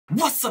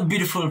What's up,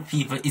 beautiful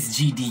people? It's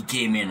GD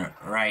Gaming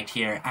right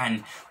here,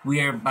 and we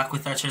are back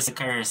with our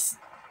CHESLEA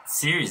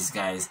series,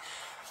 guys.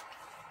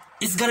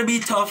 It's gonna be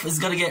tough, it's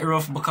gonna get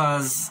rough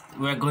because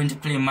we're going to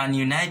play Man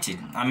United,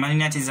 and Man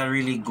United is a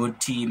really good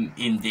team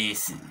in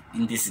this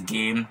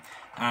game,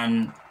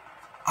 and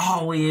I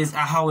always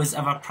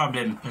have a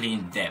problem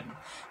playing them.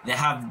 They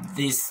have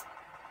this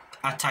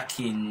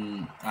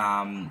attacking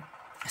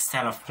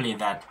style of play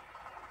that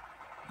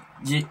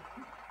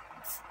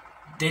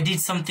they did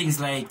some things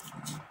like,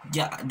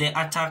 yeah, they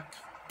attack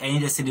and you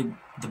just see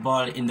the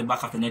ball in the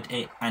back of the net,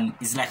 and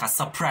it's like a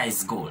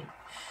surprise goal.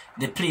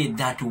 They play it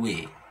that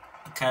way.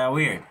 Kind of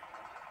weird.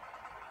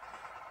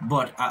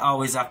 But I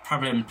always have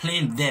problem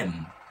playing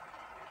them.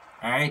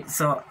 Alright,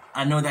 so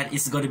I know that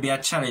it's going to be a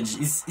challenge.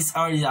 It's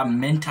already a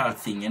mental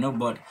thing, you know,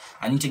 but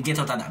I need to get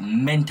out of that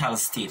mental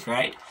state,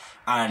 right?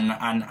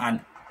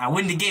 And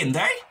win the game,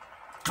 right?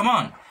 Come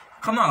on.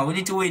 Come on, we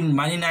need to win.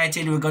 Man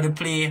United, we're going to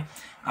play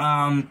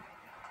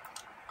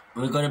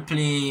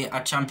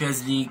a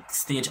Champions League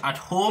stage at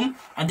home,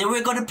 and then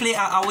we're going to play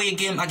an away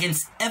game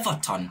against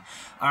Everton.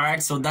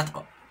 Alright, so that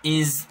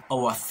is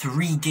our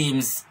 3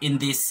 games in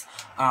this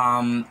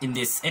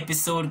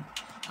episode,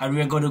 and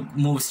we're going to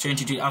move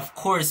straight into it. Of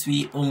course,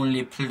 we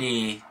only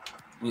play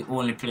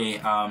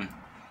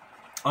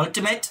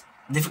ultimate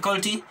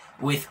difficulty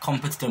with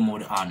competitor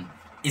mode on.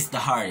 It's the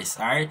hardest.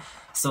 Alright,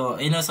 so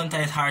you know,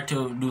 sometimes it's hard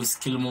to do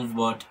skill move,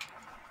 but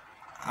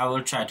I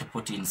will try to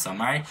put in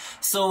some. Alright,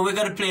 so we're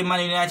gonna play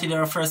Man United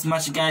our first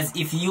match, guys.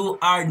 If you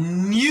are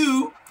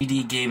new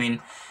GD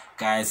Gaming,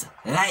 guys,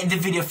 like the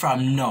video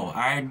from now.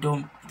 Alright,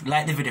 don't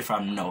like the video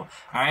from now.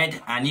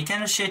 Alright, and you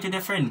can share it with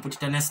a friend, put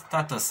it on a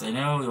status, you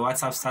know, your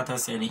WhatsApp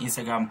status or the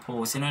Instagram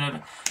post, you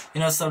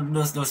know, so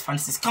those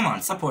fantasies. Come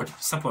on, support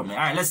me.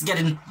 Alright, let's get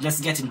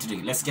into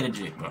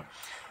it, bro.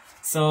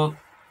 So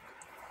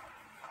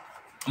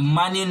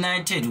Man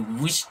United,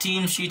 which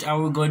team sheet are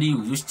we going to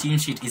use? Which team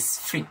sheet is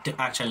fit to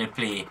actually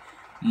play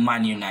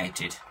Man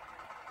United?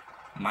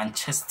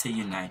 Manchester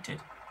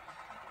United.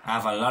 I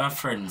have a lot of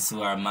friends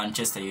who are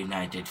Manchester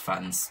United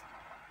fans.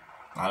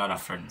 A lot of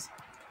friends.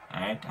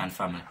 Alright, and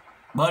family.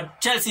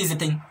 But Chelsea is the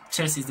thing.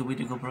 Chelsea is the way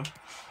to go, bro.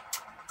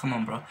 Come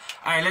on, bro.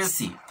 Alright, let's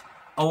see.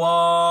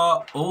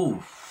 Our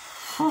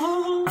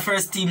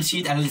first team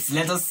sheet, and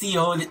let us see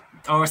how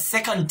our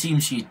second team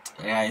sheet,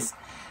 guys.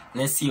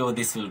 Let's see how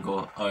this will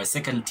go. Our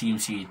second team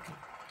sheet.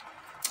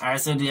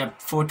 Alright, so they have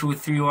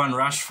 4-2-3-1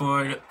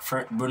 Rashford,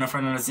 Bruno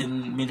Fernandes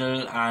in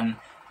middle, and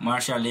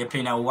Martial. They're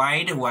playing a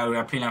wide, while we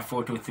are playing a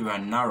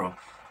 4-2-3-1 narrow.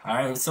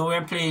 Alright, so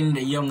we're playing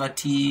the younger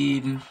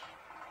team,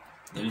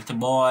 the little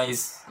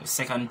boys, the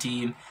second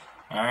team.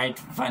 Alright,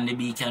 Van de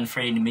Beek and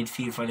Fred in the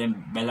midfield for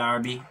them.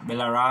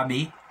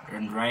 Bellarabi.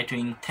 And right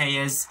wing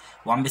Tejas,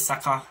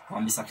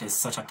 Wan-Bissaka is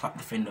such a top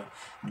defender.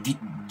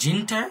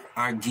 Ginter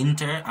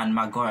and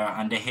Maguire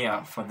and De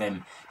Gea for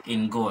them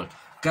in goal.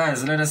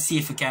 Guys, let us see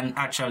if we can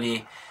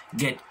actually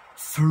get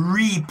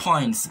 3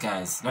 points,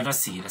 guys. Let us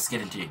see. Let's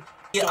get into it.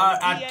 We are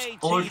at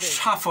Old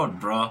Trafford,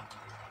 bro.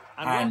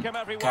 And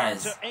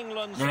guys,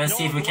 let us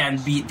see if we can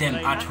beat them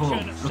at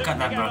home. Look at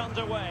that, bro.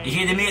 You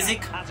hear the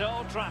music?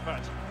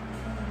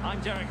 I'm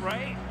Derek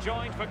Ray,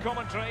 joined for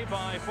commentary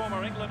by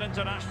former England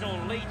international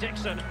Lee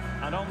Dixon.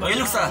 And on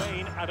the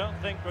screen, I don't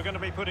think we're going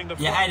to be putting the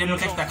I didn't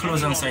look at the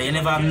clothes on, sorry. You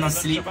never have no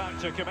sleep.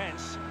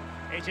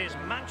 It is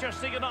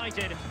Manchester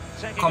United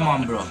taking Come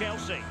on, bro.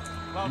 Chelsea.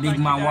 Big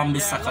man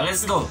Wan-Bissaka,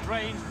 let's go.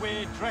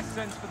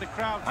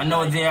 I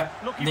know they're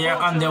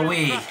on their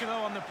way.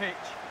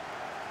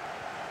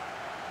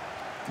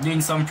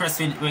 Doing some press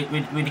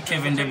with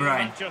Kevin De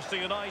Bruyne. Manchester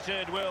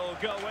United will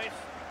go with.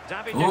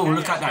 Oh,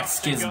 look at that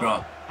skills,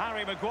 bro.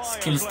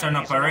 Skills turn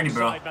up already,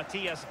 bro.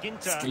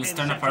 Skills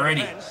turn up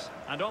already.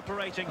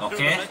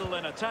 Okay.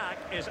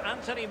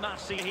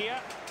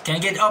 Can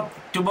you get up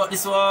to about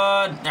this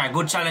one? Yeah,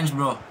 good challenge,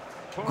 bro.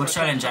 Good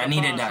challenge. I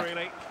needed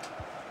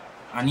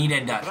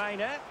that.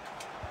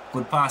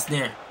 Good pass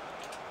there.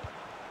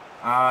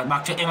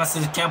 Back to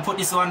Emerson. Can you put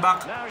this one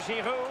back?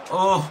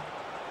 Oh,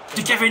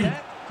 to Kevin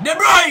De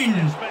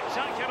Bruyne.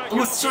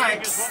 Who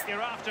strikes?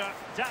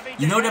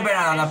 You know they're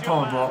better than the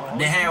power, bro.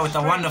 De Gea with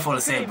a wonderful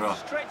save, bro.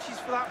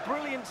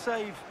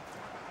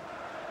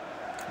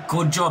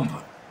 Good jump.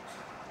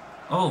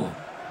 Oh,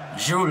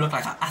 Giroud looked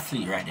like an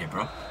athlete right there,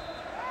 bro.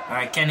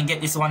 Alright, can you get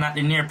this one at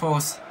the near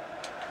post?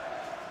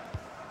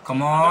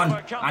 Come on.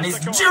 And it's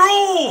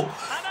Giroud!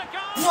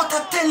 What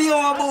I tell you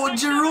about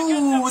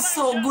Giroud?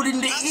 So good in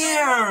the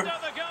air.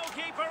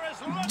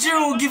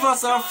 Giroud give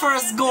us our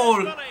first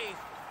goal. Woo!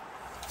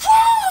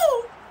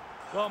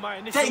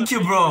 Thank you,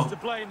 bro.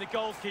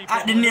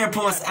 At the near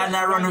post, and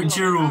I run with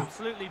Giroud.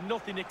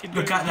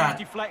 Look at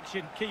that.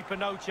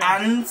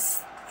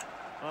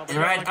 And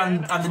right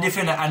on the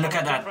defender, and look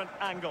at that.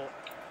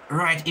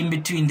 Right in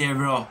between there,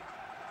 bro.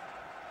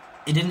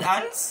 It didn't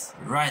answer.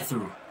 Right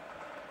through.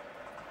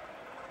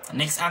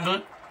 Next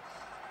angle.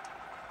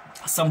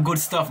 Some good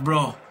stuff,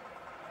 bro.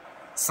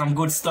 Some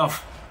good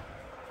stuff.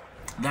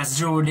 That's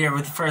Giroud there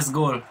with the first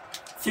goal.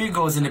 3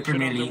 goals in the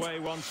Premier League.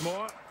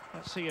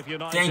 Let's see if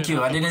United. Thank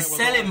you. I didn't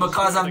sell him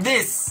because of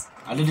this.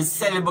 I didn't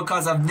sell him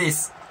because of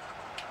this.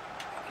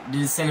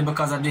 Didn't sell it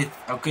because of this.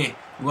 Okay,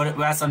 we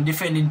have some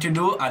defending to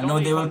do. I know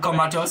they will come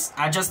at us.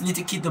 I just need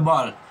to keep the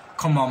ball.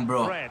 Come on,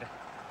 bro.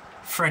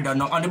 Fred on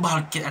the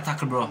ball. Get a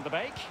tackle, bro.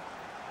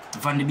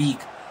 Van de Beek.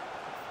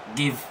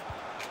 Give.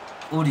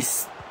 Oh,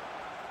 this.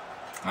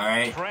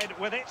 Alright.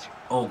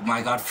 Oh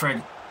my God,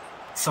 Fred.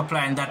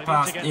 Supplying that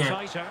pass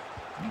there.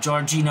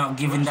 Jorginho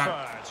giving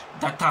that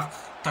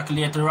tackle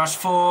there to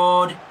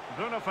Rashford.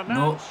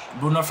 No.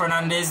 Bruno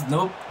Fernandes.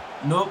 Nope.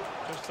 Nope.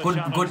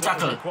 Good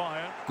tackle.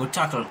 Good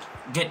tackle.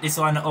 Get this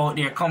one out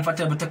there.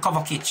 Comfortable to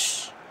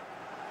Kovacic.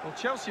 Well,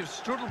 Chelsea have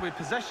struggled with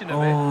possession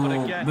of it,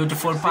 but again,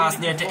 beautiful pass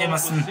there to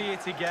Emerson.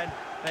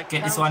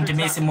 Get this one to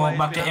Mason Mount,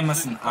 back to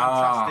Emerson.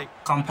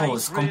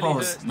 Compose.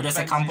 But that's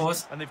a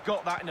compose. And they've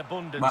got that in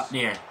abundance. Back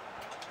there.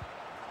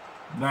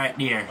 Right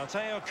there.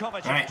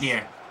 Right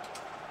there.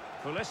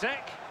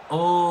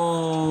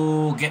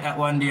 Oh, get that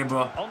one there,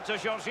 bro.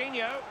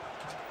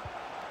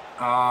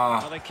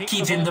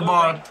 Keeping the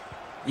ball.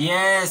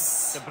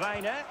 Yes.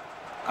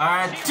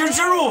 Alright, to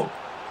Giroud.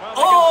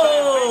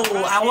 Oh,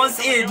 I was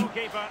in.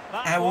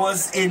 I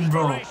was in,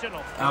 bro.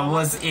 I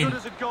was in.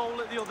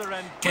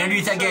 Can I do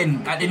it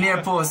again at the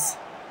near post?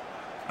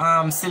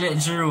 Select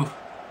Giroud.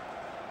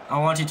 I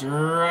want it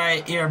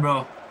right here,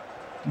 bro.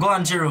 Go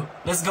on, Giroud.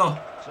 Let's go.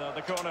 So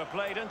the corner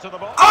played into the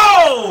ball.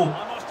 Oh!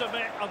 I must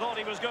admit, I thought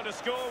he was going to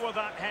score with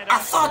that header. I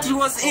thought he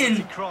was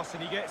in. Cross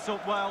and he gets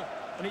up well,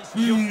 and it's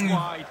just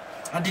wide.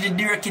 I didn't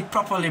direct it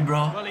properly,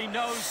 bro. Well, he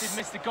knows he's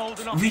missed the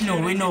golden we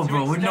know,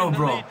 bro. We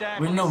nearly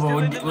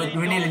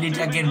did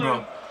it again,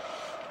 bro.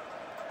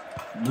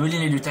 We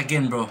nearly did it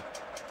again, bro.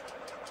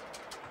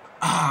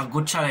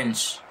 Good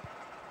challenge.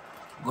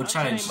 Good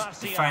challenge.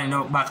 Find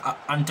out back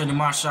Anthony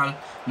Martial.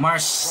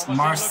 Martial.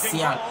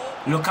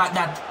 Look at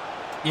that.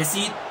 You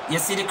see it? You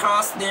see the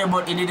cross there,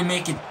 but he didn't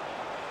make it.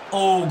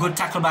 Oh, good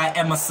tackle by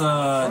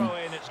Emerson.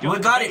 We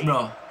got it,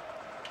 bro.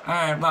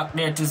 Alright, back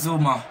there to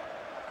Zuma.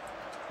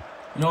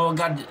 No,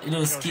 God,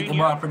 just keep the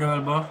ball pretty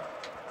well, bro.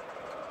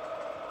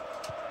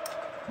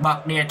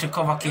 Back there to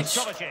Kovacic.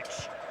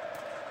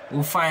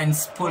 Who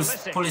finds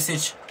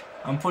Pulisic.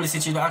 And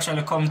Pulisic will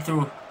actually come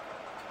through.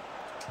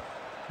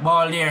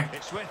 Ball there.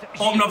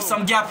 Open up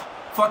some gap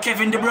for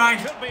Kevin De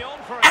Bruyne.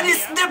 And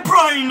it's De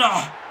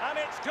Bruyne!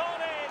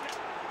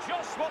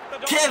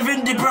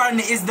 Kevin De Bruyne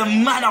is the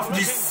man of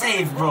this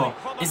save, bro.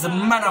 He's the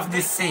man of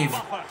this save.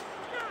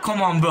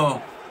 Come on,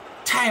 bro.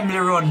 Timely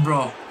run,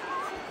 bro.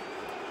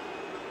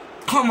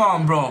 Come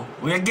on, bro.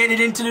 We are getting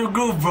into the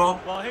groove, bro.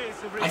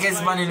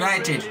 Against Man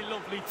United.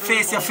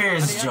 Face your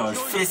fears, George.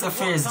 Face your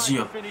fears,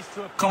 Gio.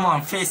 Come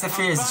on, face your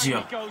fears,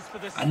 Gio.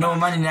 I know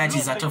Man United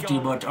is a tough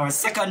team, but our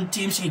second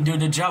team should do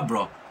the job,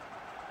 bro.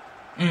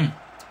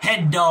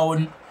 Head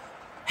down,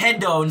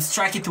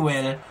 strike it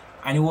well,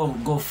 and you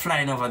won't go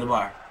flying over the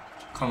bar.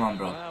 Come on,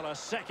 bro. Well, a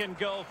second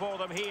goal for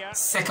them here.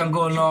 Second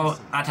goal now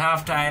at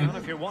halftime.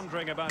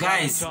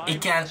 Guys, all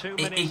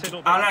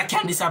that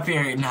can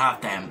disappear in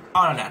halftime.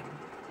 All of that.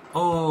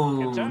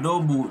 Oh,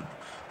 don't boo.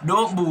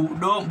 Don't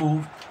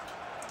boo.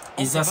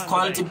 It's just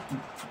quality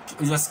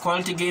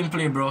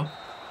gameplay, bro.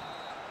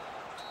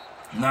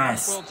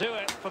 Nice.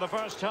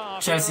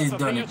 Chelsea's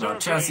done it, bro.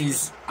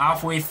 Chelsea's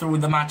halfway through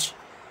the match.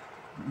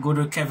 Go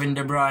to Kevin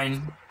De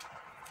Bruyne.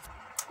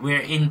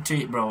 We're into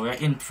it, bro. We're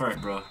in for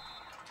it, bro.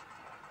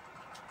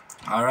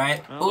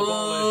 Alright. Well, the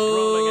ball is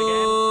rolling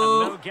again,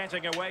 and no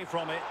getting away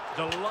from it.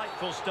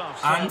 Delightful stuff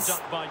served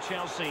up by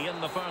Chelsea in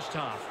the first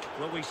half.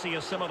 Will we see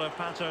a similar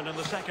pattern in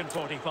the second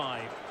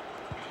 45?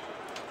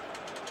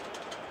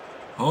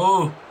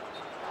 Oh.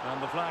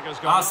 And the flag has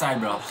gone outside,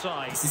 bro.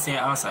 Let's say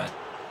outside.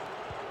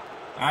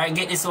 Alright,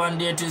 get this one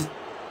there to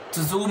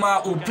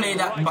Zuma, who played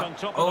that.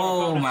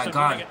 Oh my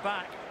God.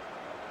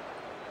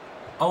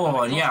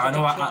 Oh yeah, I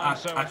know.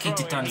 I kicked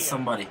it on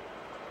somebody.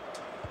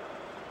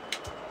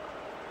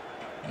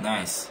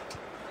 Nice.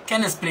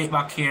 Can just play it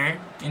back here.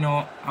 You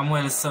know, I'm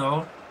well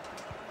so.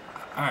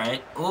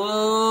 Alright.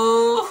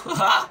 Oh.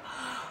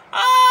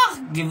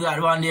 Give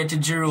that one there to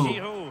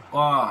Giroud.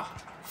 Oh,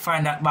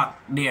 find that back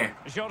there.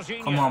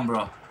 Come on,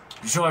 bro.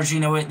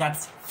 Jorginho with that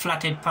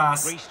flatted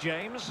pass.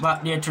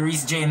 Back there to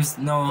Reece James.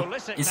 No,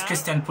 it's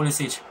Christian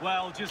Pulisic.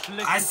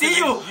 I see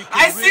you.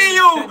 I see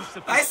you.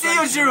 I see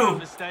you,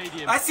 Giroud.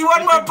 I see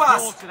one more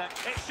pass.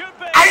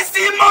 I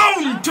see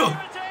Mount.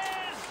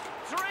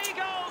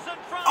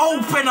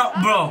 Open up,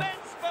 bro.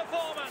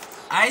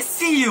 I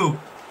see you.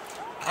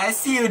 I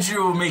see you,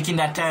 Giroud, making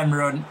that time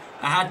run.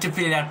 I had to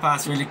play that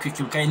pass really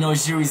quickly because I know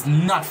Giroud is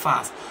not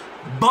fast.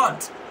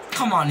 But,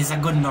 come on, he's a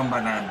good number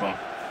 9, bro.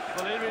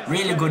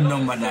 Really good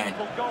number 9.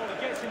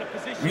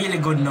 Really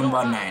good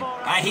number 9.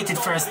 I hit it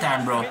first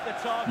time, bro.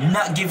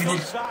 Not giving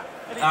it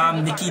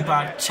the keeper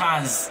a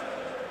chance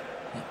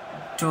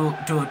to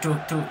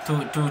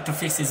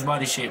fix his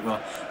body shape, bro.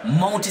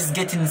 Mount is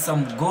getting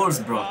some goals,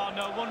 bro.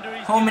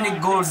 How many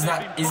goals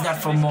is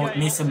that from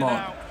Mason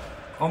Mount?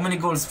 How many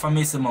goals from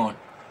Mason Mount?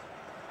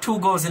 2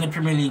 goals in the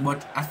Premier League,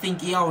 but I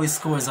think he always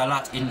scores a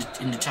lot in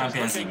the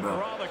Champions League,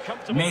 bro.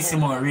 Mason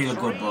Mount really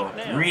good, bro.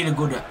 Really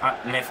good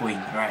at left wing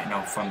right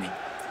now for me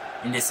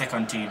in the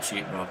second team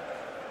sheet, bro.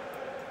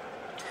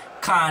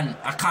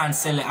 I can't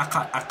sell it.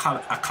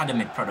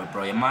 Academic product,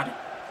 bro. You mad?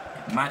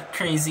 Mad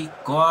crazy.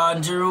 Go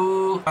on,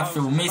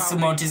 Giroud. Mason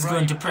Mount is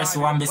going to press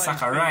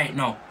Wan-Bissaka right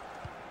now.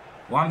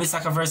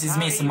 Wan-Bissaka versus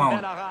Mason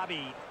Mount.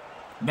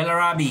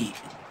 Bellarabi.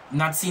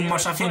 Not seen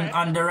much of him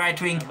on the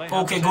right wing.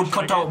 Okay, good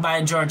cutout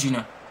by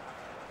Georgina.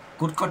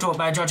 Good cutout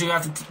by Georgina. You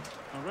have to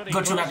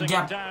go through that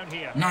gap.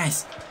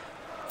 Nice.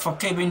 For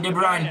Kevin De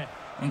Bruyne.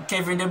 And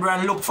Kevin De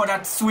Bruyne look for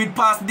that sweet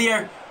pass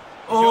there.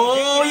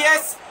 Oh,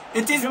 yes.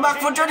 It is back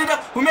for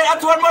Georgina. We made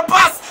that one more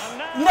pass.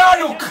 No,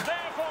 look.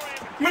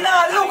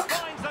 No, look.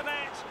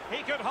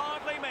 He could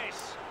hardly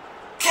miss.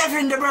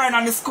 Kevin De Bruyne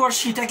on the score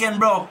sheet again,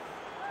 bro.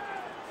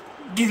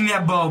 Give me a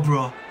ball,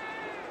 bro.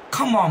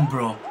 Come on,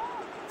 bro.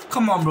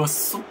 Come on, bro.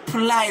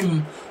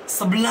 Sublime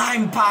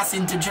pass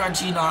into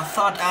Georgina. I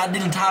thought I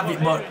didn't have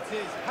it, but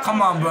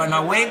come on, bro. And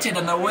I waited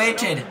and I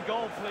waited.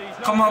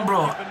 Come on,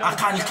 bro. I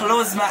can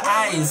close my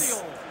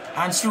eyes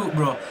and shoot,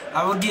 bro.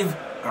 I will give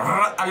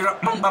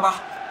Baba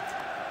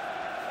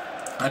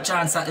a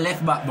chance at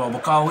left back, bro,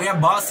 because we are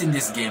bossing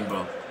this game,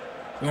 bro.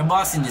 We are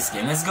bossing this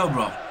game. Let's go,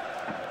 bro.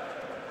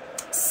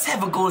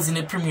 7 goals in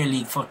the Premier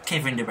League for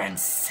Kevin De Bruyne.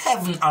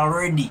 7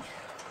 already.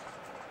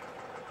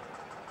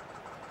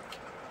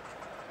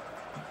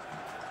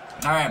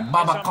 Alright,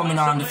 Baba coming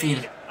on the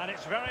field.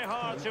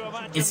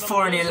 It's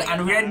 4-0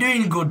 and we are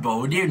doing good,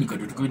 bro. We're doing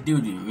good. We're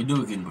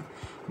doing good.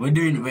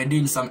 We're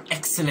doing some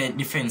excellent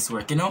defense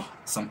work, you know?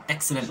 Some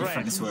excellent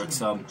defense work.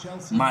 Some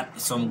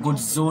good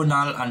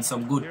zonal and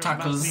some good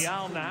tackles.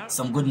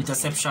 Some good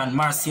interception.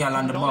 Martial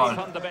on the ball.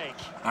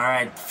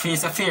 Alright,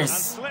 face to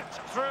face.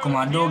 Come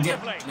on, don't get...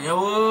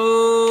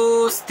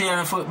 Oh, stay on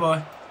the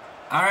football.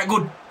 Alright,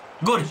 good.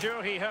 Good.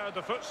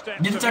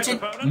 Didn't touch it?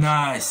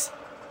 Nice.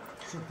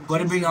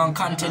 Gotta bring on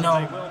Kante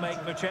now.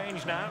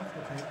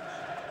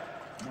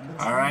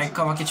 Alright,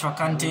 cover catch for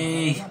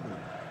Kante.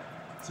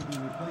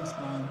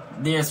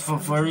 There's for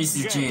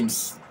Reece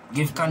James.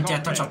 Give Kante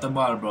a touch of the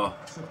ball, bro.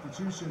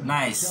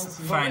 Nice.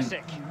 Fine.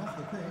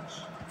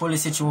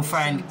 Pulisic will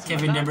find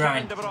Kevin De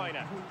Bruyne.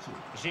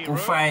 Will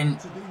find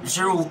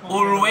Giroud.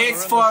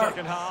 Always for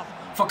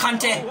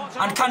Kante.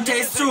 And Kante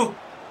is through.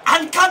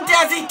 And Kante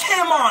as he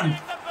came on.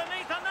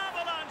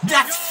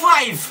 That's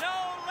 5.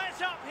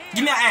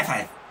 Give me an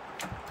F5.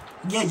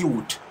 Yeah,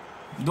 youth.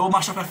 Don't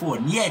mash up your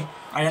phone. Yeah.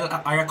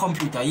 Or your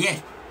computer. Yeah.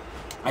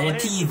 Or your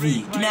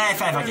TV. Give me an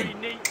F5 again.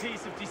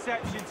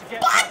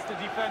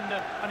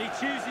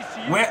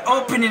 We're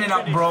opening it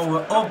up, bro.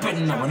 We're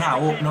opening up. We're not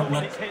opening up.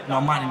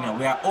 No man.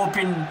 We are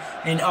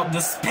opening up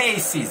the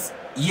spaces.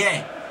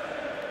 Yeah.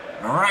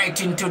 Right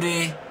into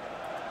the...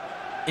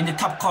 in the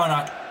top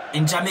corner.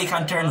 In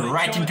Jamaican turn,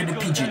 right into the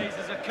pigeon.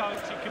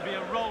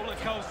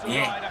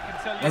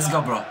 Yeah. Let's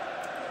go, bro.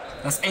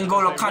 That's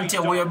N'Golo Kante.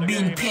 We're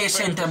being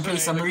patient and play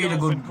some really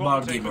good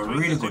ball game, bro.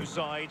 Really good.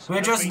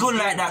 We're just good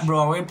like that,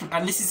 bro.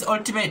 And this is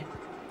ultimate.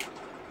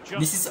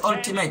 This is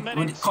ultimate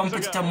with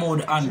competitor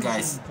mode on,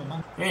 guys.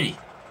 Ready?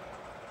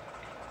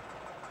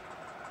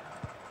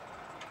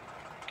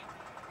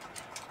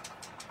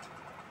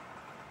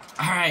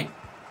 Alright.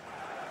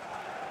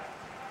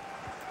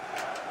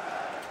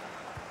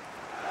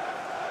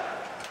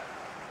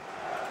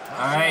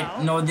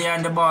 Alright, no, they're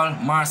on the ball.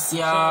 Martial.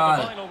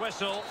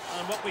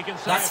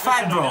 That's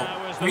 5, bro.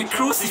 We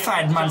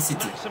crucified Man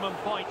City.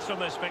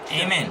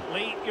 Amen.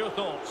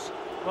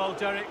 Well,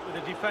 Derek, with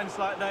a defense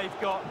like they've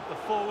got, the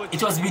forwards...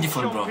 It was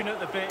beautiful, bro.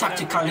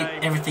 Tactically,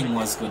 everything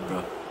was good,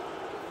 bro.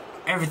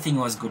 Everything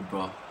was good,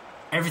 bro.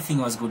 Everything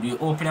was good. We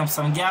opened up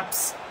some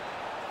gaps,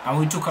 and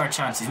we took our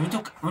chances. We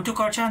took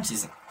our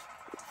chances.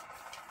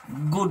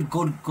 Good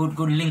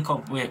link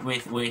up with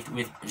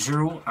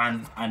Giroud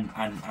and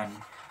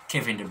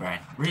Kevin De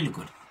Bruyne. Really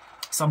good.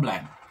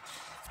 Sublime.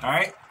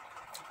 Alright.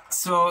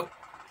 So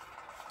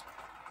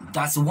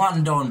that's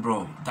 1 down,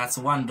 bro. That's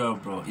 1 down,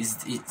 bro.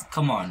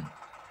 Come on.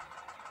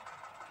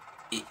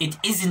 It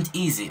isn't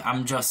easy.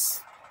 I'm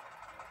just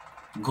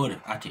good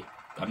at it.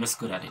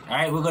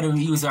 Alright, we're gonna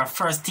use our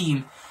first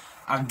team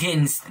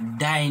against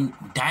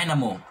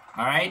Dynamo.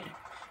 Alright?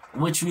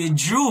 Which we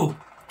drew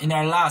in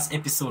our last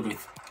episode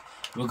with.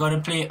 We're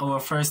gonna play our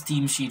first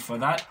team sheet for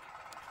that.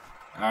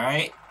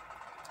 Alright.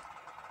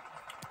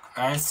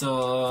 Alright,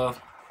 so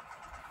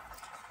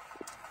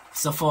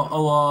for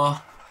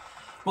our...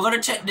 we're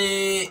gonna check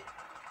the...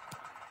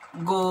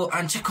 go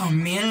and check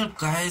on mail,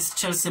 guys.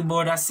 Chelsea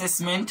board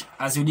assessment,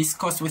 as we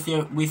discussed with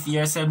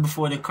yourself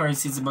before the current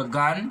season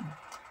began.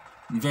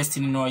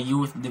 Investing in our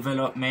youth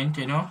development,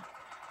 you know.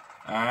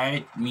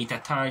 Alright, meet a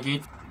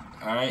target.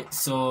 Alright,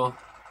 so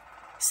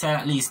sell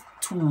at least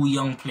 2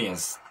 young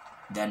players.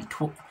 Then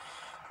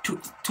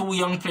two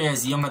young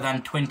players younger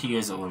than 20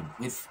 years old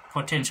with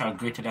potential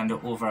greater than the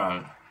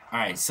overall.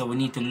 Alright, so we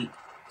need to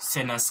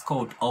send a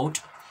scout out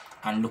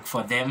and look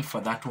for them for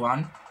that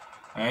one.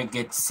 Alright,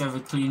 get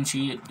 7 clean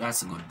sheet.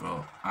 That's good,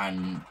 bro.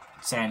 And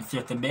sign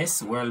 30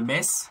 best, world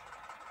best,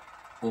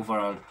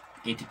 overall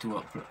 82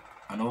 up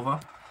and over.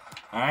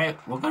 Alright,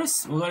 we're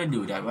gonna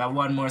do that. We have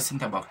one more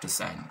centre back to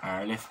sign.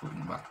 Alright, left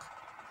wing back.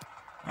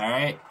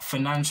 Alright,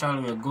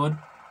 financial, we're good.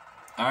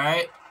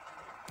 Alright.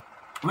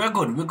 We're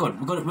good.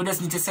 We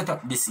just need to set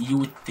up this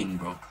youth thing,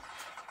 bro.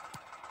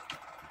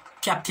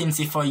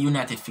 Captaincy for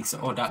United fixer.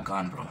 Oh, that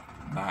gone, bro.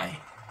 Bye.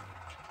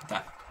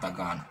 That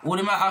gone. Who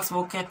did I ask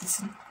about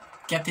captaincy?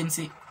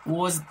 Captaincy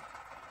was.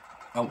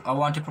 I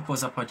want to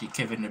propose a party.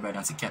 Kevin the brother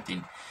and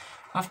captain.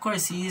 Of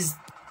course, he is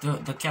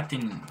the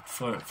captain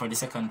for the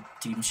second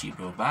team sheet,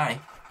 bro. Bye.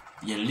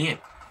 You're late.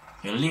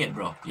 You're late,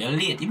 bro. You're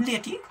late. I'm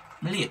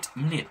late.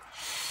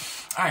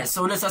 Alright,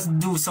 so let's just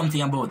do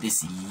something about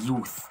this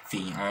youth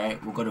thing. Alright,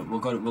 we're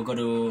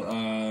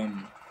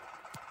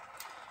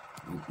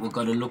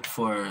gonna look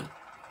for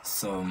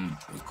some.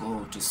 We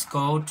go to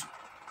scout.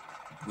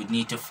 We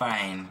need to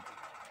find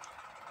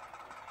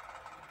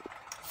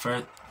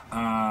first.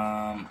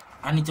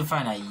 I need to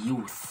find a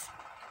youth.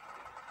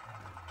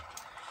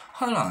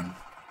 Hold on.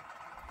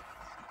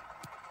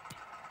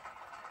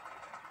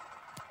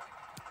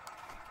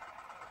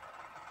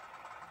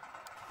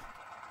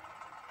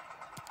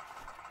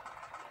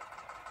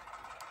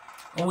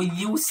 Oh,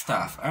 youth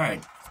stuff.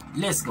 Alright,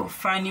 let's go.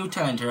 Find new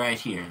talent right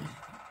here.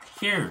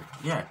 Yeah.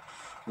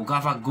 We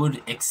have a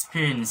good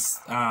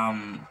experienced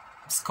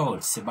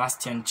scout,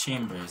 Sebastian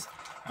Chambers.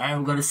 Alright,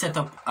 we're gonna set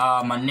up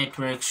a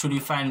network. Should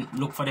we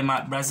look for them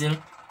at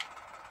Brazilian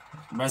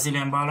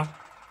baller?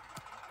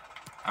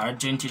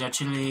 Argentina,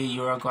 Chile,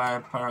 Uruguay,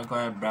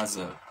 Paraguay,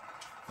 Brazil.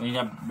 We need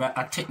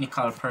a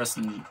technical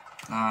person,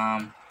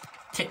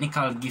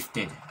 technical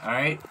gifted.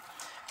 Alright,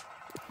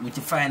 we need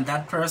to find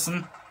that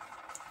person.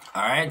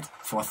 Alright,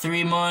 for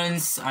 3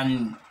 months,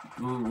 and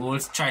we'll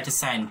try to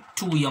sign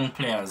 2 young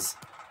players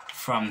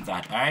from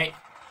that. Alright,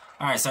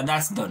 so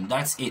that's done.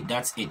 That's it.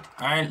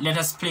 Alright, let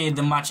us play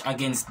the match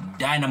against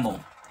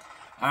Dynamo.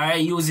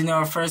 Alright, using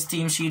our first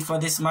team sheet for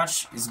this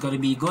match. It's gonna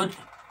be good.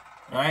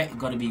 Alright,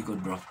 gotta be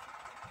good, bro.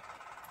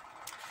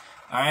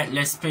 Alright,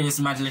 let's play this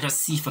match. Let us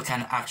see if we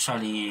can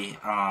actually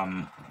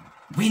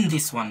win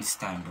this one this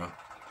time, bro.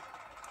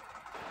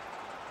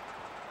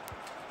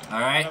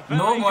 Alright,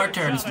 no more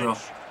turns, bro.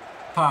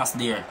 Pass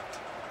there.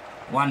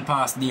 One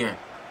pass there.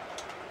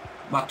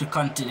 Back to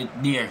Conte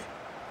there.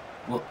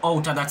 We're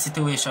out of that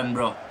situation,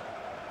 bro.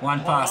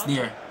 One pass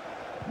there.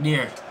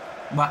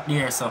 Back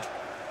there, so.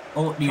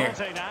 Out there.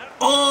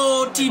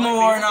 Oh, Timo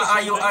Werner,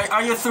 are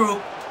you through?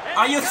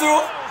 Are you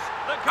through?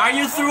 Are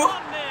you through?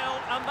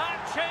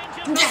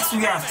 Yes,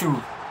 we are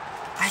through.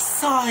 I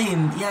saw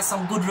him. He has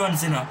some good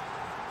runs, you know.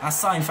 I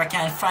saw him. If I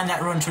can't find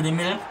that run through the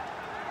middle,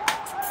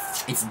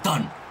 it's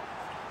done.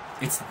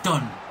 It's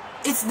done.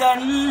 It's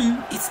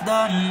done. It's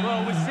done.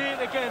 Well, we see it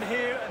again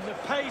here, and the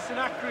pace and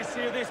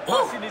accuracy of this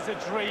passing is a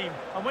dream.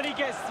 And when he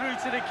gets through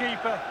to the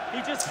keeper,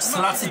 he just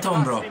slots it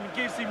on, bro. Him and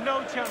gives him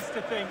no chance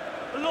to think.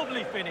 A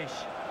lovely finish.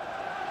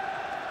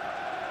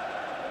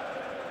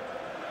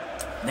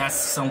 That's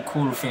some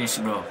cool finish,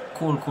 bro.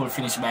 Cool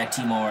finish by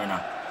Timo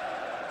Werner.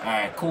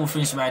 Alright, cool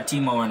finish by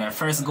Timo Werner.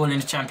 First goal in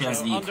the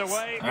Champions League.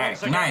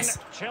 Alright, nice.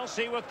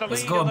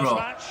 Let's go, bro.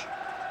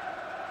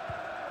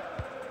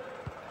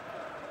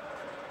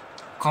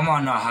 Come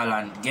on now,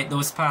 Haaland. Get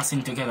those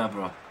passing together,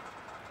 bro.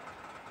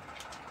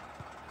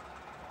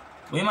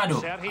 What am I do?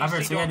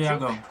 Havertz, where do I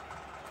go?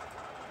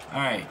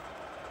 Alright.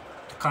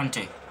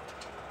 Conte.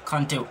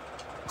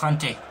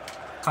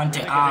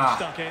 Ah.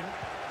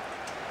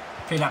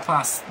 Play that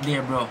pass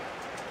there, bro.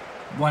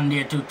 One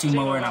there to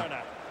Timo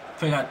Werner.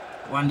 Play that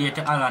one there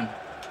to Alan.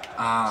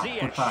 Ah,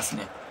 good pass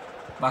there.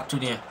 Back to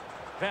there.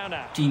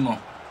 Timo.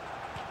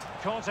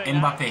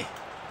 Mbappe.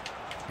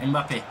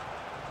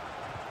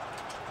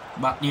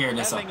 Back there,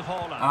 that's up.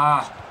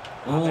 Ah.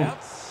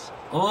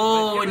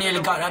 Oh, we nearly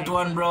got that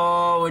one,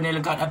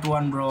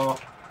 bro.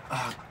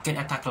 Ah, get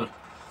a tackle.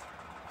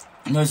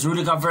 No, it's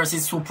Rudiger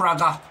versus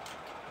Supraga.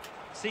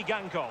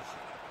 Tsigankov.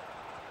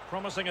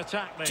 Promising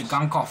attack this.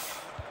 Tsigankov.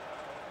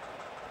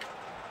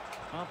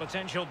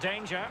 Potential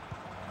danger.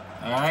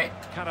 Alright.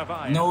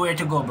 Nowhere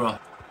to go, bro.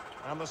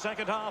 And the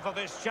second half of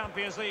this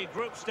Champions League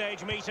group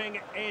stage meeting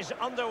is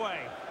underway.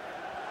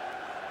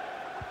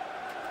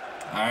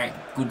 Alright,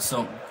 good,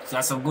 so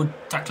that's a good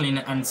tackling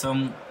and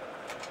some.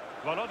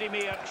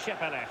 Volodymyr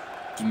Shepelev.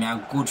 Give me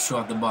a good show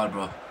of the ball,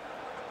 bro.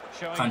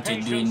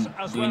 Conte doing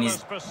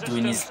his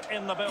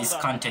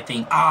Conte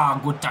thing. Ah,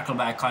 good tackle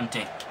by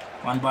Conte.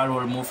 One ball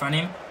will move from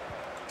him.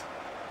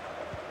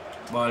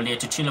 Ball there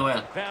to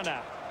Chilwell.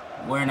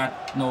 Werner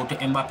now to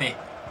Mbappe.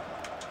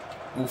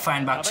 Who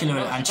find back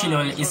Chilwell, and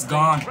Chilwell is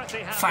gone.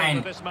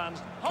 Fine.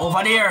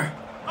 Over there.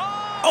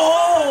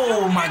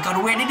 Oh my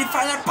God, where did he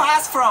find that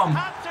pass from?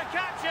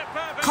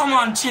 Come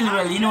on,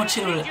 Chilwell. You know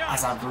Chilwell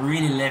has a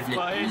really lovely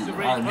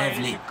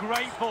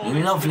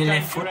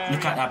left foot.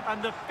 Look at that.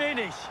 And the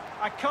finish,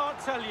 I can't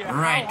tell you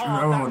right how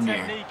hard around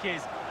that there. technique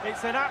is.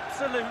 It's an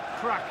absolute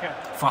cracker.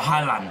 For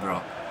Haaland,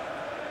 bro.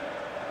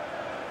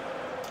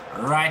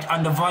 Right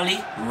on the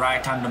volley,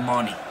 right on the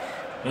money.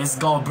 Let's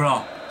go,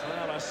 bro.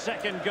 Well, a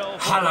second goal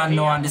Haaland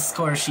now on the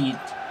score sheet.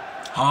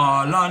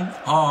 Haaland.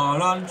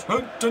 Alright,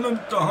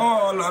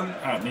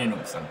 me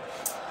know son.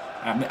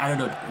 I don't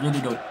know,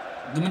 really don't.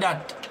 Give me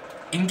that.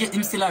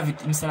 Him still have it.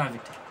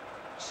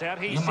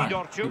 Serhii Yeah, man.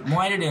 Sidorchuk.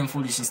 More than them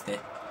foolishness there.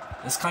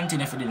 Let's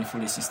continue for the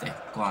foolishness there.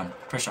 Go on.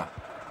 Pressure.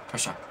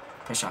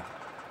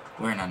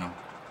 Where now?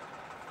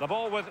 The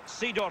ball with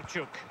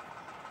Sidorchuk.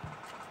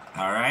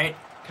 Alright.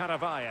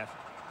 Karavayev.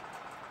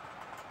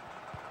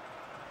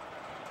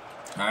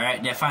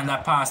 Alright, they find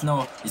that pass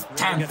now. It's Really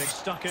time getting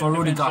stuck in for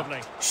Rudiger.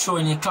 defensively.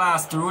 Showing the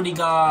class to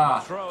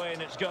Rudiger. Throw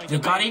in, it's going You to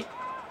got be. it?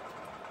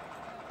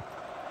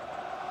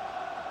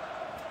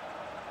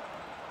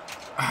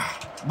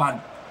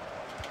 Bad.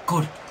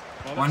 Good.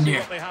 Well, One let's see there.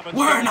 what they have in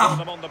Where store for now?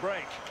 them on the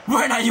break.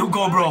 Where now you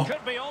go, bro?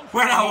 Could be on for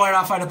Where now? you. Where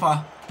now? Find the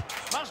pass.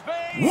 Must be.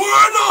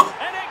 Where now?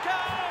 And it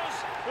goes.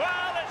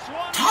 Well, it's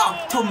 1-0.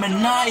 Talk to me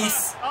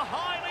nice. A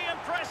highly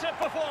impressive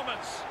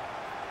performance.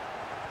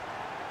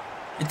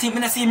 You think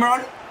me not see him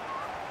run?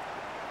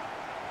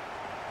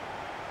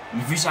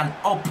 Vision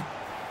up.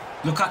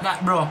 Look at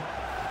that, bro.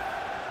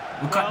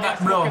 Look at that,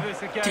 bro.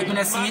 Take me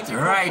to see it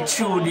right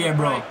through there,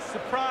 bro.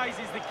 Surprise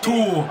is the key. Two.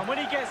 And when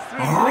he gets through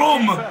to the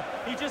Room. keeper,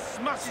 he just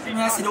smashes it.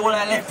 Me see the whole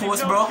of left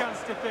post, no bro.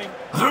 chance to think.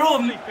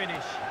 Room. Lovely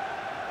finish.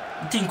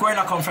 I think we're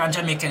not come from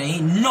Jamaica.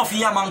 Enough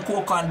yam and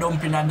coke and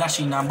dumpling and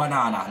dashing and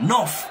banana.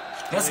 Enough.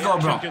 Let's The go,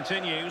 action bro.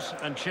 Continues,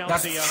 and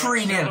Chelsea That's are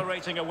 3-0.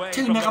 accelerating away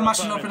Tell from me their I'm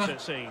mashing up,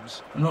 opponents, you it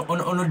seems.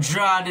 On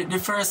draw the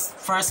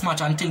first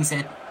match and things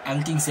said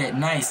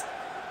nice.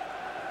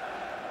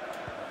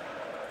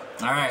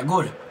 Alright,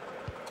 good.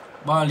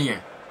 Ball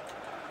here.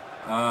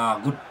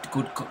 Good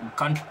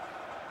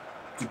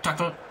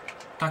tackle.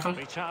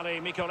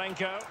 Vitaly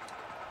Mikolenko.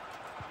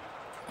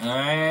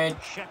 Alright.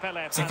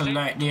 CHESLEA Tackle passing.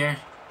 right there.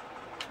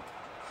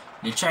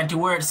 They're trying to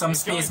work some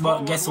space, but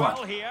Going guess forward what?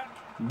 well here.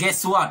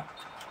 Guess what?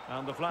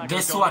 And the flag has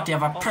Guess gone what? up. You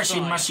have a pressing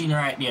Offside. machine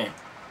right there.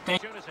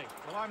 Opportunity.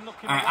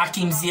 Alright,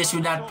 Hakim Ziyech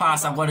with that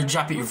pass. I'm going to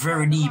drop it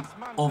very deep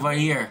over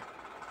here.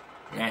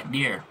 Right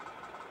there.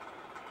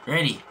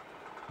 Ready.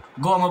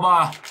 Go, my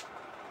ball.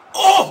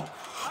 Oh!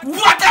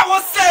 What I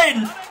was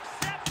saying!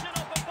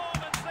 Exceptional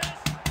performances.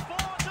 4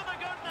 to the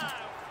good now.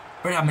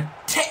 Bro, I'm a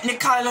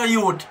technical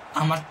youth.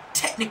 I'm a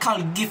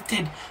technical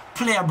gifted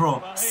player,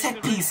 bro.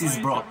 Set pieces,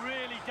 bro.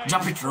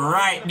 Drop it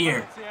right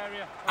there.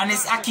 And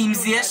it's Hakim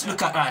Ziyech.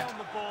 Look at that.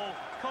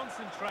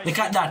 Look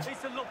at that.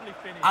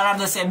 I'll have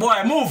to say,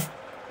 boy, move.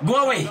 Go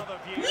away.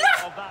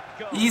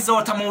 Nah. He's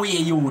out of my way,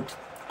 youth.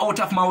 Out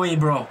of my way,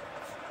 bro.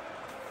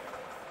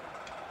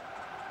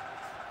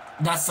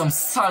 That's some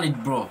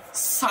solid, bro.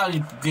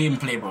 Solid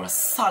gameplay, bro.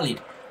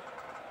 Solid.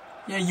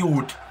 Yeah,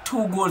 youth.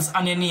 2 goals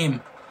on your name.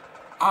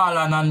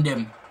 Haaland on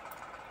them.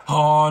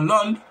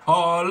 Haaland.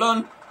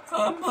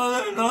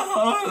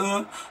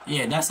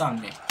 Yeah, that's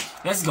on there.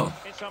 Let's go.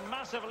 It's a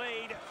massive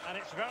lead, and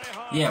it's very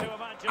hard Yeah, to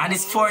imagine. and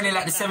it's 4-0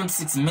 at the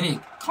 76th minute.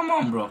 Come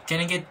on, bro. Can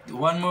I get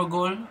 1 more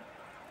goal?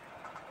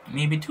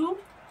 Maybe 2?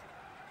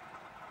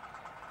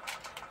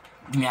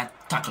 Give me a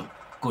tackle.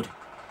 Good.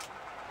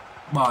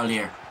 Ball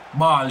here.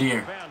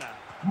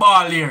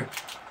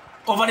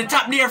 Over the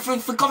top there for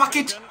cover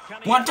kit.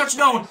 1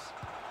 touchdown.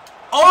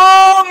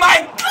 Oh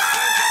my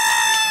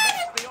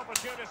God! The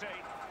opportunity.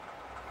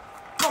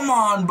 Come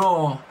on,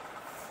 bro.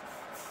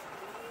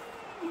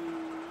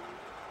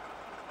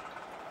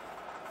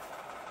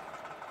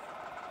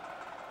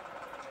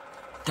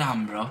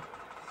 Damn, bro.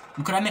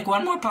 You could I make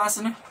 1 more pass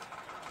in it?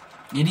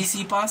 You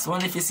DC pass?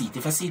 Only if you see it.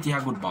 If you see it, you're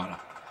a good baller.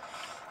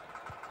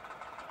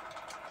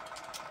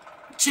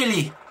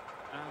 Chili.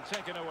 And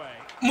taken away.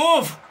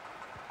 Move.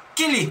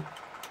 Killy.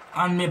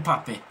 And me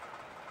papi.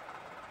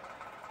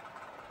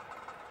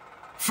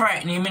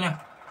 Frightening me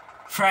now.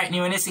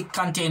 Frightening when you see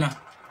container.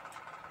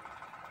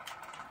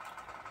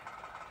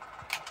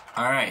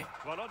 Alright.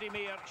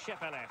 Volodymyr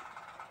CHESLEA.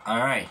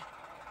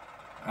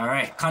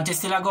 Alright. Kante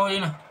still a go, you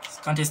know.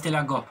 Kante still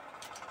a go.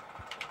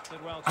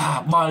 Did well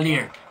Ah, ball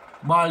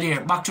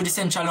here. Back to the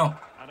central now.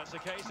 and it's a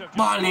case of just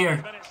Ball 5 here.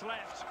 minutes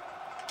left.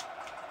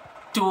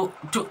 To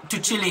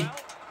Chile.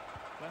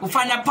 We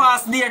find a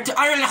pass there to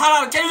Ireland.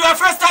 Haaland. Can you do a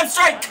first time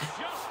strike?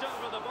 Just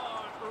over the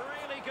bar.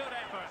 Really good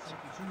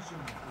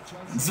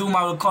effort.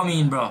 Zuma will come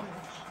in, bro.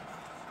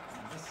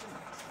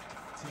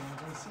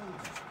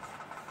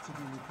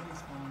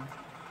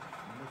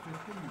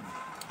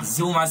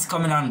 Zuma's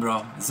coming on,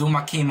 bro.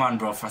 Zuma came on,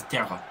 bro, for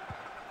Thiago.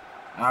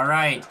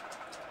 Alright.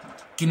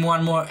 Give me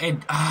 1 more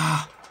head.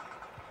 Ah.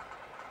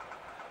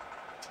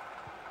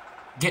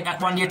 Get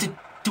that one there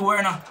to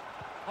Werner.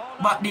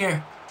 Back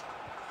there.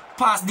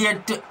 Pass there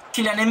to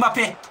Kylian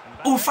Mbappe.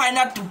 Who find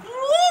that? Woo!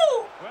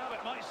 Well,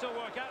 it might still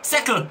work out.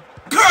 Settle.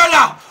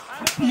 Curler.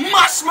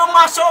 Mash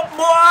up,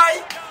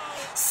 boy.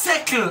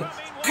 Settle.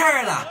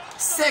 Curler.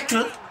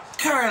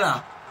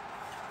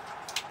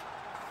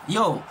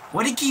 Yo,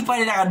 what the keeper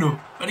did I do?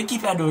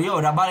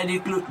 Yo, that ball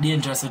did look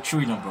dangerous with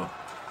 3 now, bro.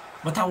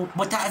 But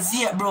I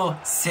see it, bro.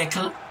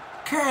 Settle.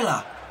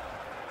 Curler.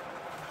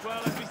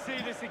 Well, if we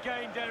see this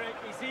again, Derek,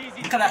 it's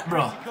easy Look at that,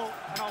 bro. and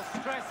I'll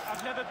stress,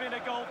 I've never been a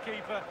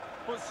goalkeeper,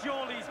 but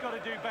surely he's got to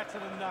do better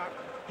than that.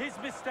 His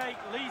mistake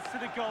leads to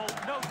the goal,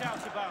 no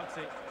doubt about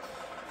it.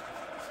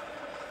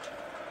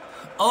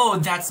 Oh,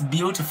 that's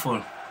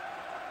beautiful.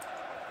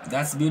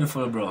 That's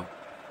beautiful, bro.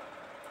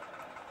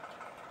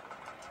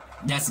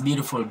 That's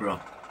beautiful, bro.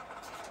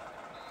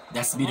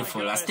 That's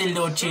beautiful. I still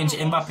don't change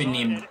Mbappe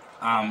name.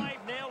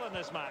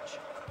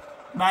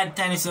 By the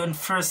time it's on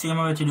first thing I'm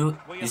about to do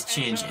is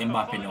change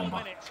Mbappe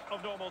number.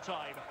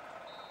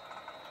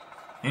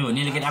 Yo,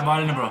 nearly get that ball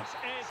in the bro.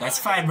 That's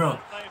 5, bro.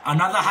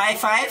 Another high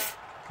five?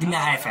 Give me a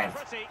high five.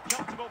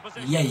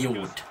 Yeah, you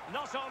would.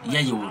 Yeah,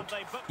 you would.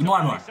 Give me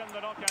one more.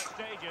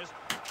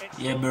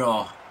 Yeah,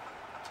 bro.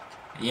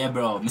 Yeah,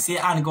 bro. Me see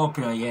and go,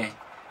 bro. Yeah.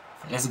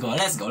 Let's go.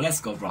 Let's go. Let's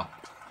go, bro.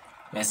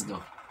 Let's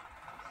go.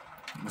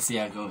 Let's see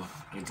how go.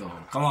 Let's go.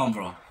 Come on,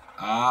 bro.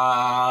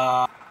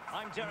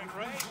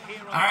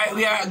 Alright,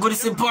 we are good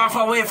to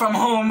far away from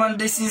home, and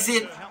this is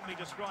it.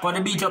 For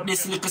the beat up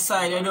this little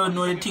side, I don't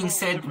know the thing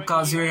said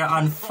because we're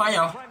on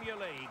fire.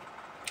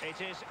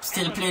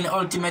 Still playing the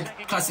ultimate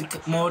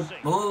classic mode.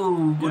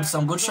 Oh, good,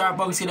 some good sharp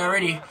bugs in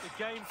already.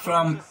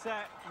 From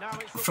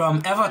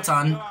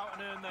Everton,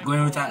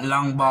 going with that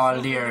long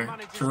ball there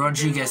to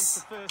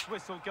Rodriguez.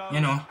 You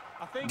know,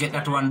 get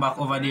that one back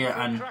over there,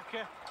 and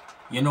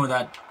you know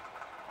that.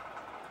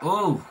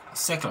 Oh,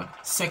 Seckel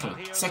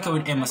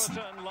with Emerson.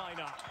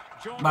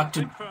 Back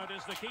to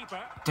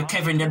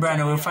Kevin De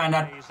Bruyne. We'll find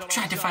that.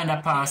 Try to find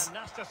that pass,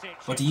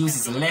 but he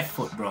uses his left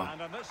foot, bro.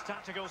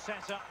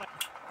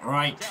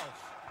 Right.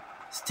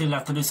 Still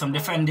have to do some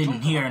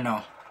defending here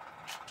now.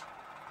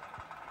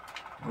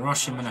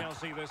 Rush him in.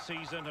 Chelsea this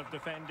season have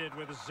defended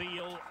with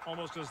zeal,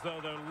 almost as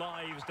though their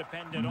lives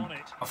depended on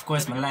it. Of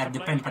course, my life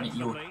depends on it,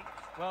 you.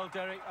 Well,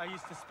 Derek, I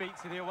used to speak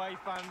to the away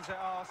fans at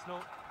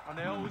Arsenal, and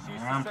they always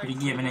used I'm to pretty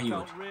say giving it,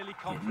 you. really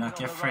confident Not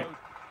your on the friend. road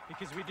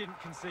because we didn't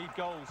concede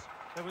goals.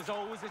 There was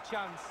always a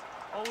chance,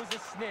 always a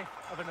sniff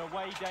of an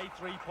away day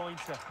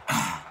three-pointer.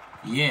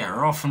 Yeah,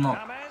 rough him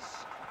up.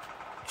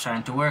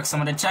 Trying to work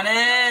some of the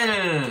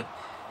channel.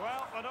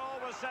 Well, when all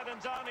was said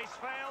and done, he's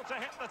failed to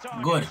hit the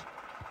target. Good.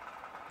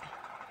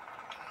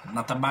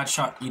 Not a bad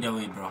shot either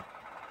way, bro.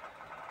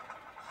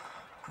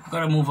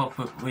 Gotta move up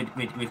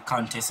with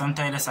Conte.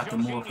 Sometimes I just have to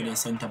move up with the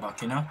centre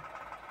back, you know.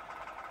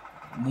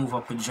 Move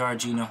up with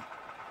Jorginho.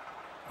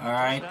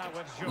 Alright.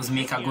 Let's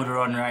make a good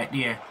run right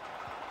there.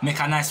 Make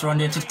a nice run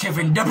there to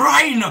Kevin De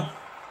Bruyne.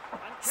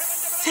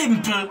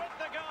 Simple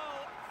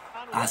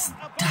as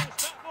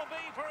that.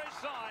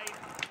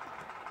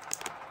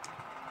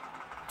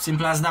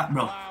 Simple as that,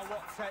 bro.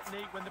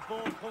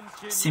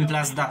 Simple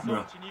as that,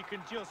 bro.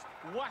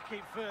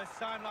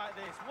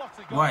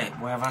 Why?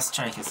 Why have a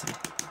strike, you see?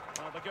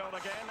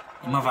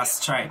 You have a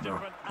strike, bro.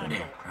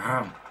 There.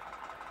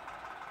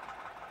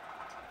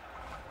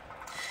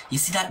 You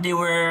see that they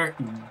were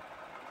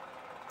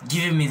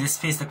giving me the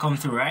space to come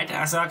through,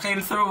 right? So I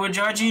came through with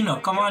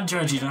Jorginho. Come on,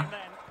 Jorginho.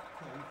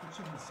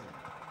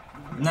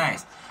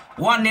 Nice.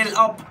 1-0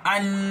 up,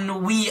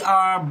 and we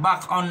are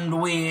back on the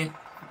way.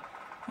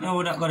 No,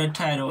 we're not gonna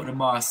tire out the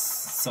boss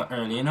so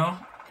early, you know?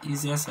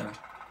 Easy yourself.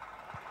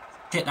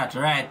 Take that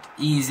right.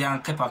 Easy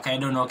and Kepa, I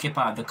don't know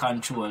Kepa have the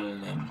control.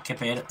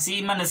 Kepa,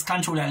 see, man, this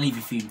control and leave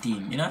your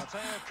team, you know?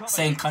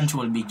 Saying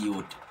control big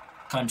youth.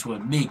 Control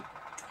big.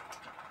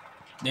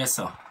 That's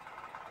so.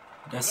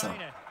 That's so.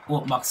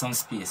 Walk back some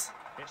space.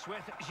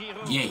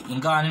 Yeah, in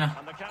gone, you know?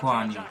 Go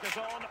on, youth.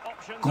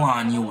 Go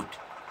on, youth.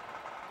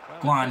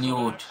 Go on,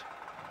 youth.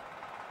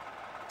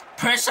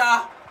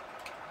 Pressure.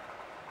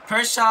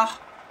 Pressure.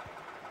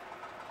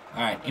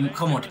 Alright, him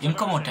come out tight, him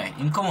come out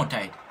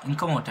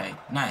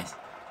tight, nice.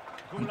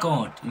 Him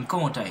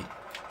come out tight.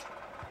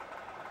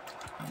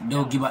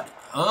 Don't give up.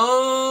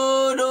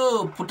 Oh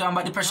no, put on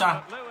back the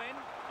pressure.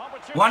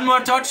 One more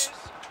touch.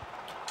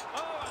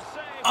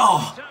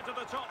 Oh.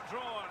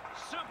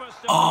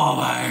 Oh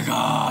my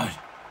god.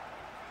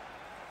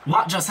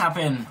 What just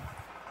happened?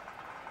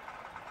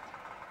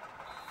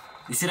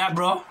 You see that,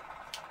 bro?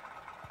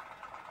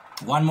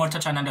 One more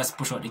touch and I just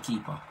push out the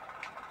keeper.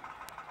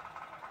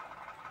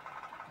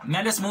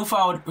 Now let's move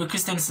forward with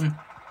Christensen.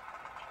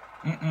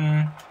 Well,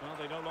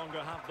 they no longer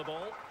have the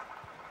ball.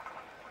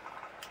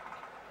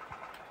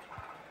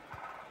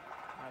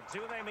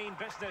 Do they mean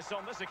business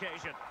on this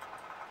occasion?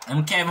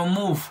 And can't even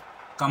move.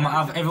 Come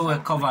have everywhere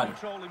covered.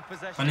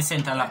 From the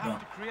centre lap now.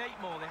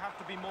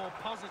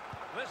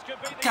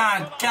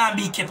 Can't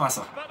be Kepa,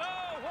 sir.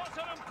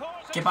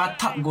 Kepa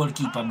top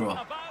goalkeeper, bro.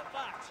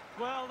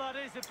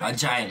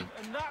 Agile.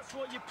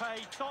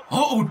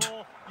 Out!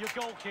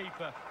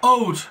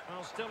 Out!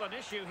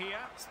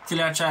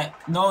 Still a try.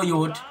 No,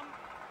 youth.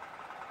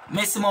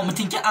 Messi, mom, I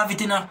think you have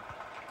it in a.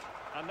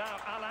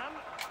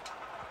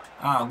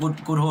 Ah,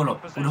 good hold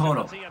up. Good hold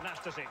up.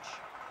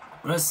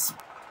 Let's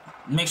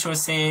make sure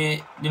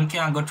say them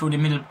can't go through the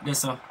middle there,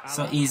 so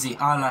easy.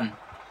 Alan.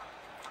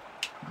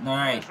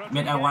 Alright,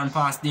 make that one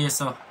pass there,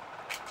 so.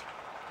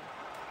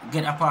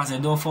 Get a pass there,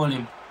 don't foul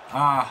him.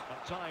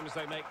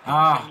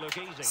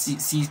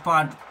 See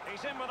part.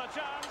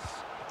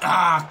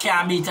 Ah,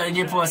 can't beat the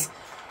near post.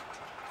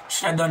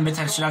 Should have done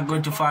better. Should have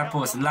gone to far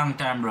post. Long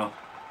time, bro.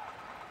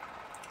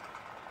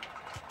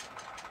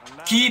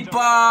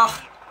 Keeper.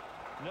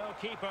 No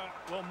keeper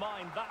will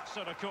mind that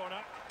sort of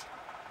corner.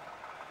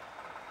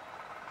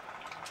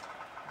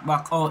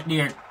 Back out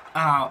there.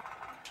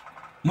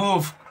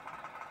 Move.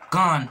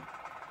 Gone.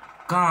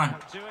 Gone.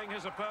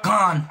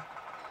 Gone.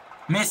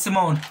 Messi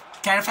Mount.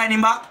 Can I find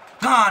him back?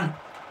 Gone.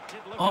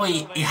 Oh,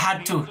 he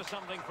had to.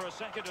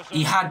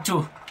 He had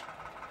to.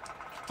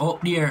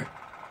 Up there.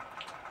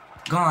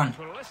 Gone.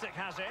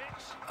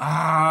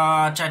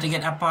 Try to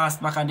get a pass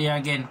back out there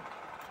again.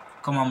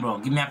 Come on, bro.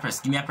 Give me a press.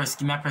 Give me a press.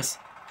 Give me a press.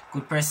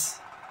 Good press.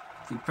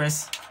 Good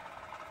press.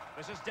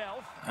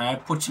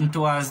 Alright, push him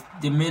towards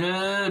the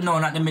middle. No,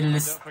 not the middle.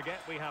 It's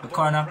the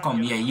corner.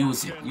 Come. Yeah,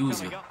 use it.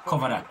 Use it.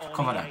 Cover that.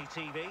 Cover that.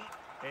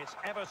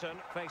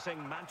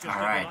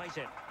 Alright.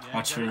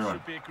 Watch the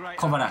run.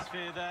 Cover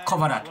that.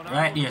 Cover that.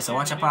 Right there. So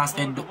watch a pass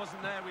then.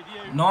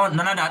 No,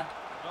 none of that.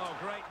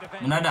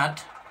 None of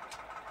that.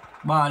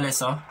 Ball,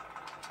 sir.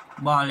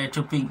 Ball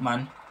to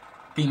Pinkman.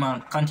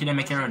 Pinkman, continue to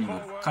make a run.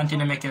 You.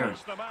 Continue to make a run.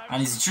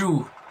 And it's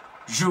Drew.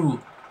 Drew.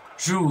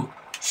 Drew.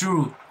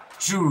 Drew.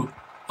 Drew.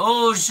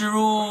 Oh,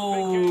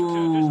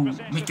 Drew.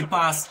 Make it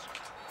pass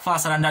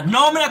faster than that.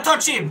 No, I'm going to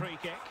touch him.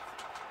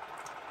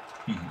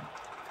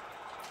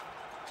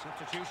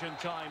 Substitution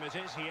time it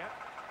is here.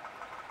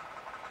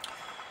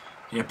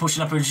 They're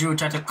pushing up with Drew,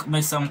 try to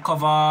make some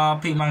cover.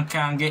 Pinkman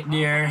can't get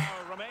there.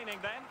 Remaining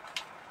then.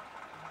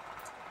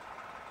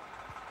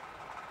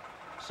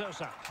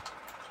 Sosa.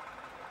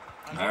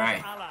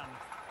 Alright.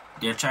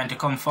 They're trying to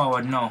come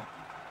forward now.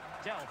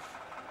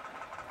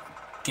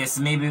 Guess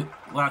maybe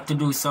we'll have to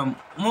do some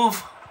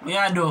move. We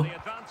are do. The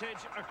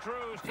advantage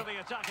accrues to the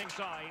attacking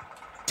side.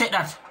 Take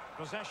that.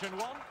 Possession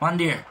one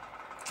there.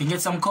 Can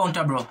get some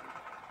counter, bro.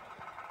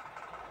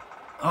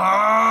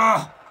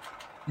 Ah!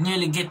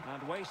 Nearly get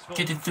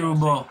it through,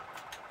 bro.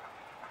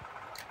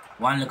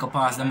 One little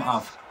pass them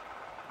off.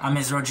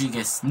 James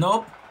Rodriguez.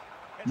 Nope.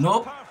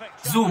 Nope.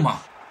 Zuma.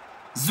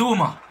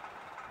 Zuma.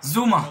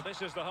 Zuma.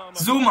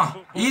 Zuma.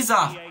 He's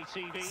off.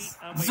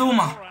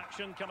 Zuma.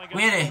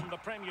 Where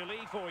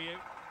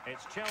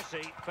It's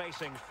Chelsea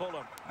facing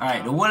Fulham.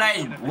 Alright, the whole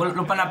line. We'll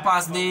look on a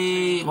pass.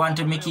 They want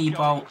to make keep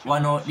out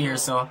one out there,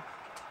 so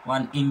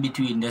one in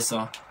between there,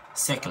 so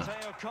second.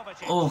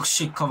 Oh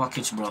shit, cover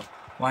catch, bro.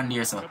 One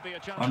there, so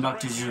one back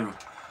to Giroud.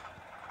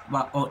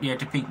 Back out there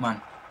to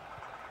Pinkman.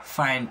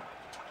 Find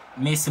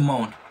Mason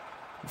Mount.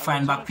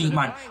 Find back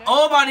Pinkman.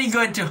 Oh, man, he's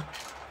going to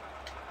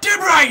De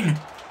Bruyne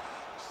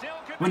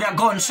with a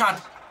gunshot.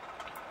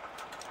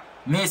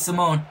 Mason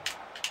Mount.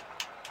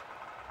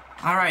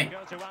 Alright.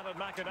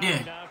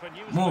 Yeah.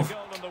 Move.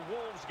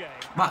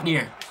 Back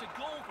there.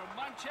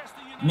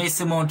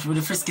 Mason Mount with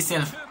the frisky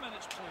self.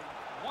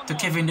 To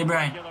Kevin De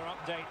Bruyne.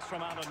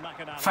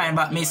 Find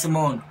back Mason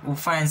Mount, who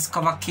finds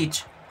cover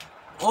catch.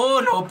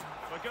 Oh no.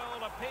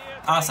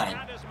 Outside.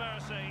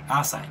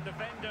 Outside.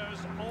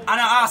 And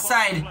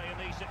outside.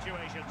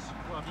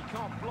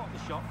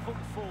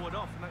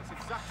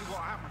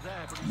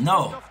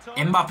 No.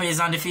 Mbappe is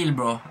on the field,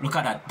 bro. Look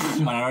at that.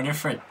 Man, I'm already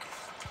afraid.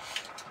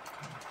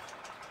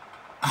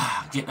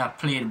 Ah, get that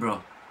played,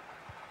 bro.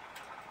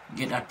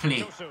 Get that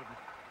play.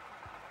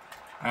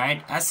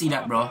 Alright, I see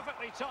that, bro.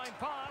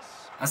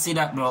 I see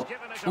that, bro.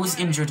 Who's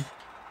injured?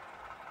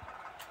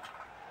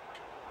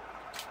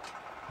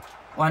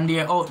 One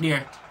there, out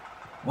there.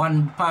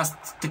 One pass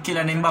to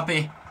Kylian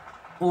Mbappe.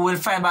 Who will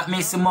find back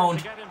Mason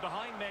Mount?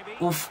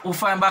 Who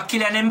find back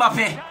Kylian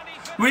Mbappe?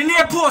 We're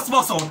near post,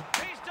 boss out.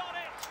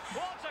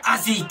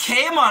 As he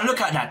came on, look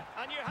at that.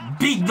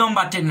 Big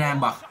number 10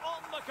 number.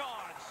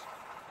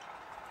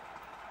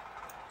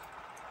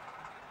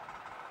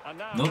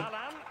 Nope.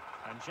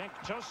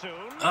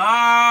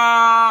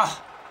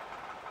 Ah!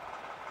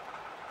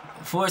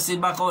 Force it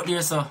back out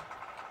there, so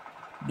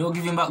don't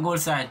give him back goal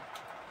side.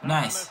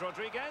 Nice.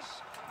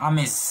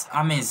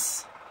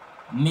 James.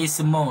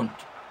 Mason Mount.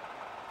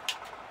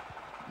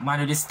 Man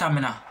with the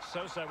stamina.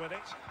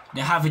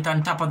 They have it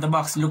on top of the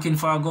box, looking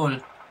for a goal.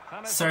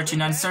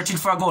 Searching and searching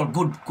for a goal.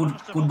 Good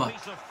ball.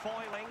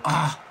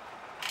 Ah.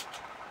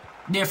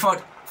 There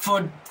for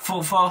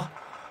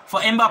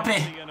Mbappe.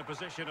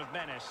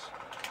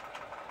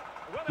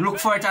 Look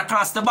for it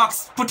across the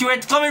box. Put where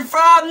it's coming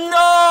from.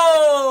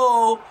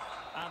 No!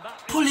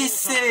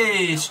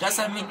 Pulisic. That's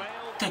what I mean.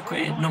 Take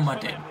away number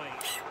 10.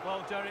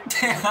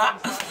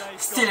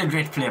 Still a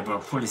great player, bro.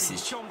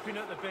 Pulisic. Chomping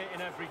at the bit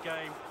in every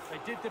game. They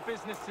did the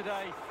business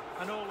today,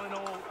 and all in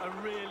all, a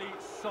really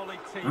solid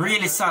team.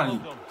 Really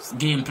solid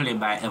gameplay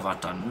by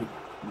Everton.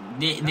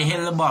 They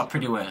held the ball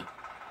pretty well.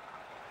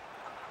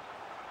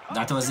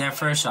 That was their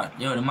first shot.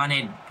 Yo, the man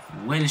had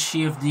well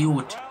shaved the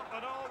youth.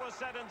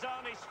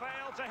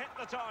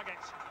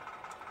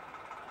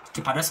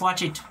 Keeper, just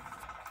watch it.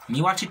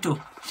 Me watch it too.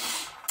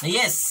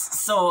 Yes,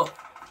 so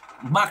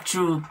back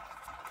to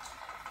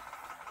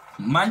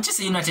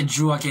Manchester United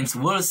drew against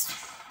Wolves,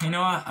 you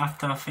know,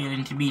 after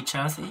failing to beat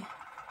Chelsea.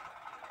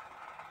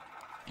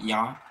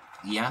 Yeah.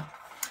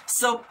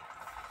 So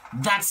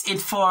that's it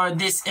for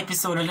this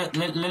episode.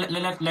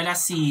 Let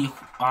us see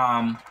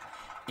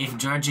if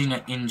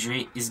Georgina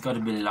injury is gonna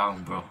be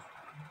long, bro.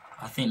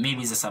 I think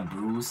maybe it's just a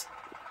bruise.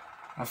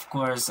 Of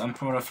course, I'm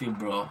proud of you,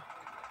 bro.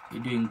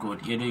 You're doing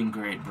good. You're doing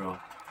great, bro.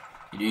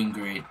 You're doing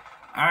great.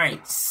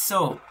 Alright,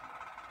 so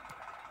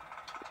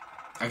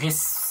I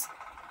guess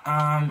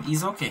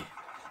he's okay.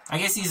 I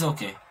guess he's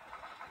okay.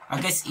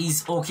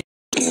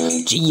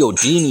 Gio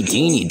Dini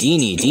Dini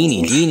Dini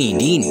Dini Dini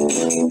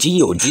Dini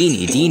Gio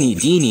Dini Dini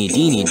Dini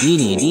Dini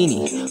Dini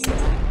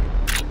Dini